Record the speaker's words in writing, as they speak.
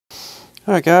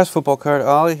Alright guys, Football Card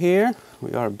Ollie here.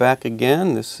 We are back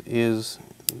again. This is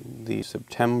the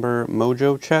September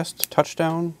Mojo Chest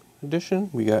Touchdown Edition.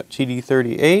 We got TD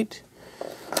 38.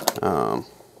 In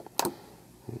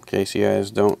case you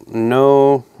guys don't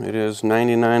know, it is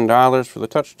 $99 for the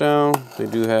touchdown. They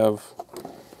do have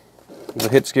the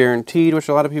hits guaranteed, which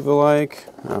a lot of people like.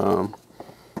 Got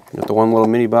the one little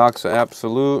mini box of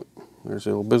Absolute. There's a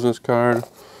little business card.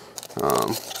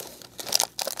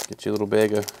 Get you a little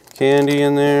bag of candy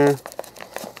in there,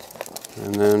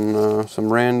 and then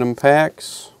some random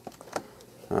packs.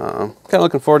 Kind of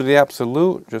looking forward to the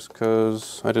Absolute, just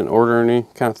because I didn't order any.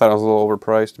 Kind of thought it was a little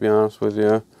overpriced, to be honest with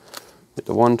you. Get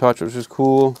the One Touch, which is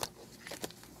cool.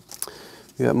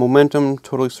 We got Momentum,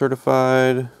 totally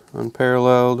certified,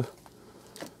 unparalleled.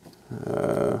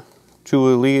 2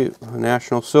 Elite, a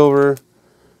National Silver,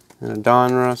 and a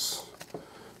Donruss.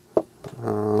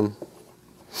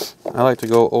 I like to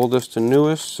go oldest to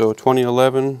newest, so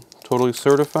 2011, totally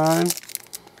certified.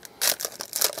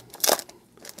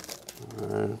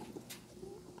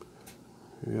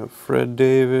 We got Fred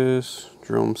Davis,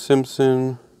 Jerome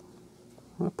Simpson.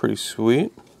 Oh, pretty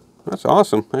sweet. That's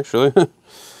awesome, actually. A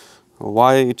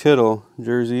Y.A. Tittle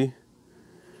jersey.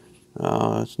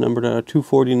 It's numbered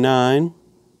 249.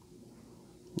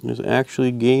 It's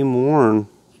actually game worn.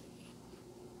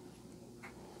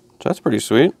 So that's pretty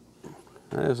sweet.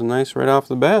 That is nice right off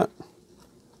the bat.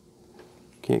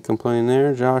 Can't complain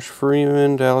there. Josh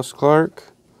Freeman, Dallas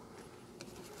Clark.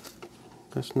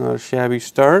 That's not a shabby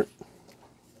start.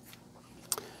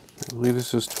 I believe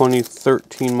this is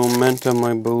 2013 Momentum,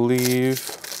 I believe.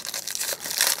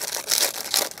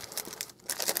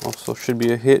 Also should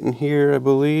be a hit in here, I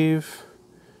believe.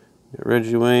 Got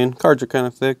Reggie Wayne. Cards are kind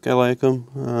of thick. I like them.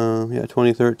 Yeah,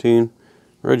 2013.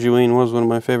 Reggie Wayne was one of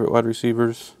my favorite wide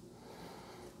receivers.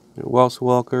 Wes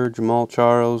Welker, Jamal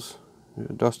Charles,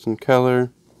 Dustin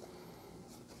Keller,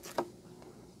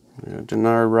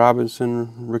 Denard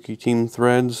Robinson, rookie team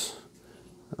threads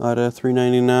out of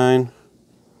 $3.99.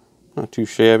 Not too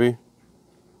shabby.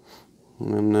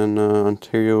 And then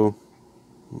Ontario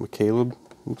McCaleb,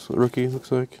 rookie, looks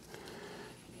like.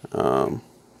 We're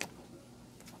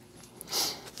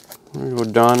going to go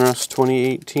Donruss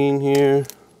 2018 here.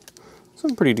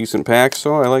 Some pretty decent packs,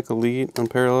 so I like Elite,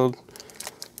 Unparalleled.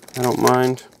 I don't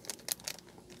mind.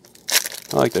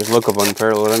 I like this look of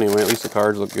Unparalleled anyway. At least the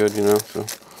cards look good, you know. So,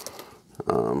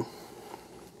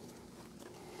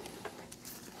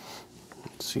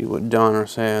 let's see what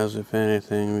Donruss has, if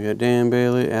anything. We got Dan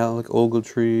Bailey, Alec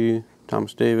Ogletree,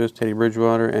 Thomas Davis, Teddy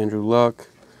Bridgewater, Andrew Luck,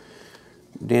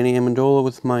 Danny Amendola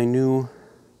with my new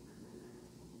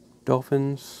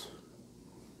Dolphins.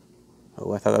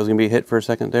 Oh, I thought that was going to be a hit for a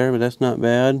second there, but that's not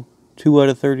bad. 2 out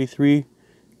of 33.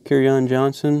 Kerryon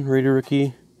Johnson, Raider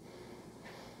rookie.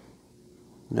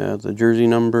 The jersey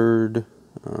numbered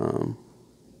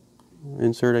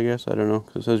insert, I guess. I don't know,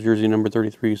 because it says jersey number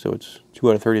 33, so it's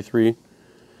 2 out of 33.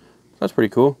 That's pretty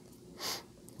cool.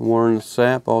 Warren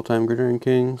Sapp, all-time Gridiron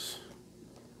Kings.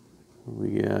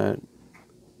 We got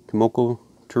Kimoko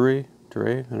Toure,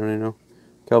 I don't even know.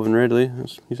 Calvin Ridley,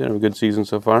 he's had a good season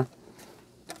so far.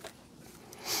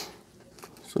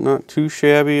 So not too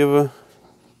shabby of a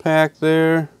pack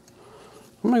there.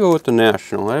 I'm going to go with the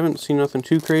National. I haven't seen nothing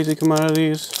too crazy come out of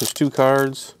these. There's 2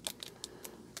 cards.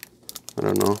 I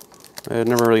don't know. I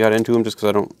never really got into them just because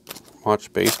I don't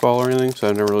watch baseball or anything, so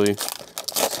I never really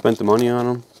spent the money on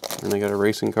them. And I got a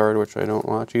racing card, which I don't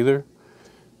watch either.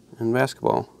 And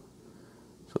basketball.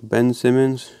 So Ben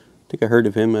Simmons. I think I heard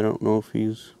of him. I don't know if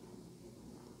he's...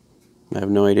 I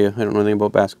have no idea. I don't know anything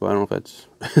about basketball. I don't know if that's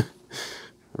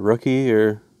a rookie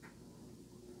or...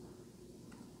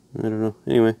 I don't know.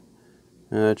 Anyway.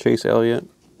 Chase Elliott.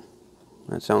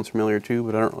 That sounds familiar too,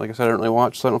 but I don't, like I said, I don't really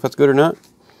watch, so I don't know if that's good or not.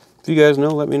 If you guys know,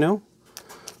 let me know.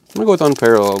 I'm gonna go with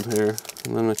Unparalleled here,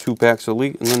 and then the 2 packs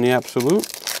Elite, and then the Absolute.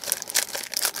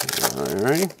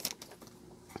 Alrighty.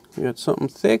 We got something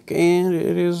thick, and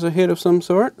it is a hit of some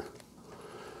sort.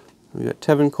 We got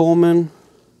Tevin Coleman,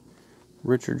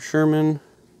 Richard Sherman,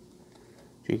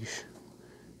 AJ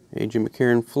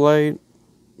McCarron Flight,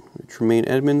 Tremaine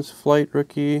Edmonds Flight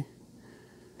rookie.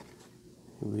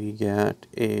 We got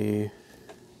a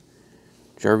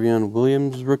Jarvion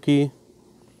Williams rookie.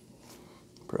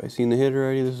 Probably seen the hit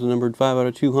already. This is numbered 5 out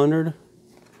of 200.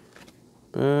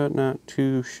 But not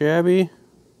too shabby.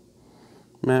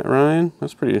 Matt Ryan.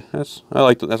 That's pretty, that's why I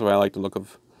like the look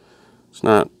of. It's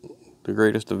not the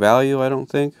greatest of value, I don't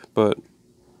think, but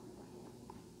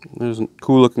there's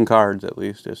cool looking cards at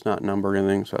least. It's not numbered or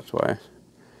anything, so that's why.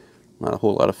 Not a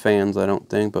whole lot of fans, I don't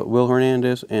think, but Will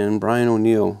Hernandez and Brian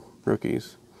O'Neill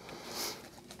rookies.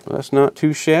 Well, that's not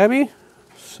too shabby.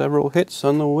 several hits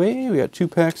on the way. We got 2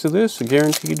 packs of this,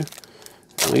 guaranteed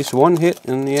at least 1 hit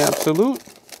in the absolute.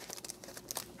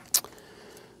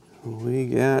 We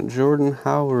got Jordan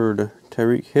Howard,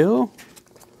 Tyreek Hill.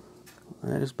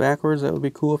 That is backwards. That would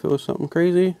be cool if it was something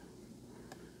crazy.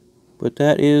 But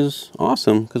that is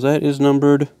awesome, because that is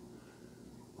numbered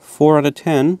 4 out of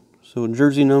 10. So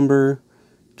jersey number,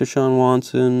 Deshaun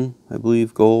Watson, I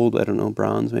believe gold, I don't know,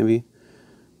 bronze maybe.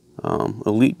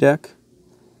 Elite deck.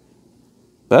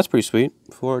 That's pretty sweet.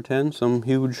 4 out of 10. Some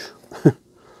huge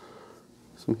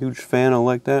some huge fan will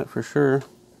like that for sure.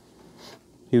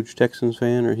 Huge Texans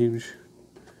fan or huge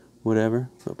whatever.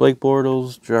 But Blake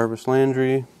Bortles, Jarvis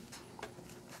Landry.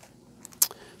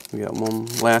 We got one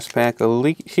last pack of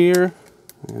Elite here.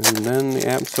 And then the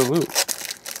absolute,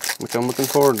 which I'm looking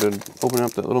forward to opening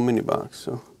up that little mini box.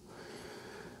 So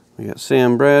we got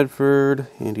Sam Bradford,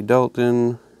 Andy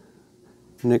Dalton,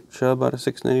 Nick Chubb out of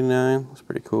 $6.99. That's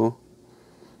pretty cool.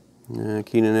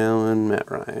 Keenan Allen,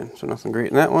 Matt Ryan. So nothing great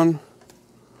in that one.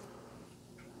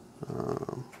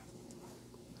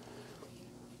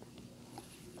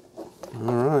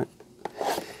 Alright.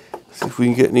 See if we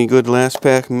can get any good last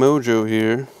pack mojo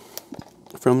here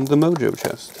from the Mojo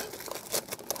Chest.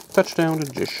 Touchdown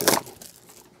edition.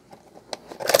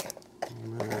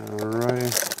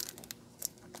 Alrighty.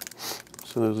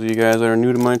 So those of you guys that are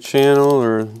new to my channel,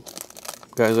 or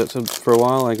guys that said for a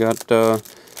while, I got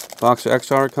box of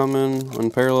XR coming,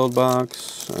 unparalleled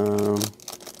box.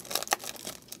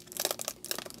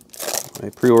 I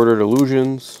pre-ordered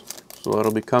Illusions, so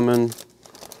that'll be coming.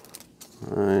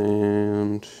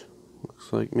 And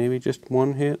looks like maybe just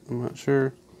 1 hit, I'm not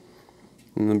sure.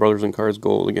 And then Brothers and Cards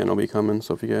Gold again will be coming,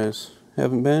 so if you guys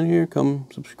haven't been here, come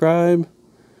subscribe.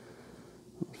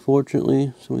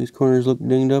 Unfortunately, some of these corners look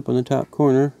dinged up on the top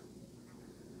corner.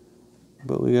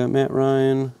 But we got Matt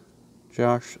Ryan,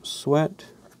 Josh Sweat.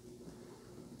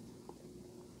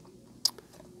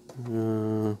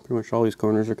 Pretty much all these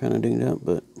corners are kind of dinged up,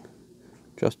 but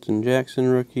Justin Jackson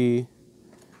rookie,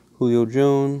 Julio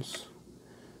Jones.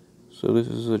 So this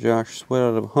is a Josh Sweat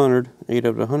out of 100, 8 out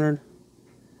of 100.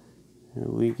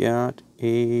 And we got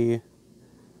a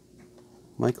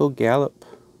Michael Gallup.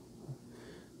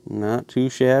 Not too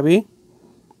shabby.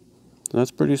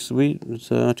 That's pretty sweet. It's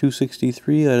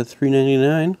 263 out of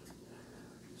 399.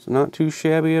 So not too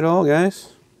shabby at all,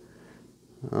 guys.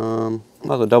 I'll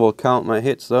have to double count my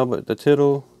hits though, but the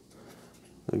Tittle,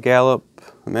 the Gallup,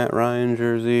 the Matt Ryan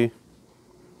jersey,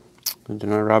 the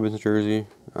Denard Robbins jersey.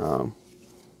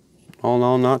 All in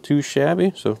all, not too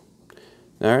shabby. So,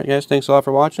 alright guys, thanks a lot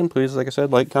for watching. Please, like I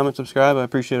said, like, comment, subscribe. I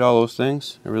appreciate all those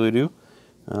things. I really do.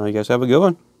 You guys have a good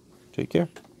one. Take care.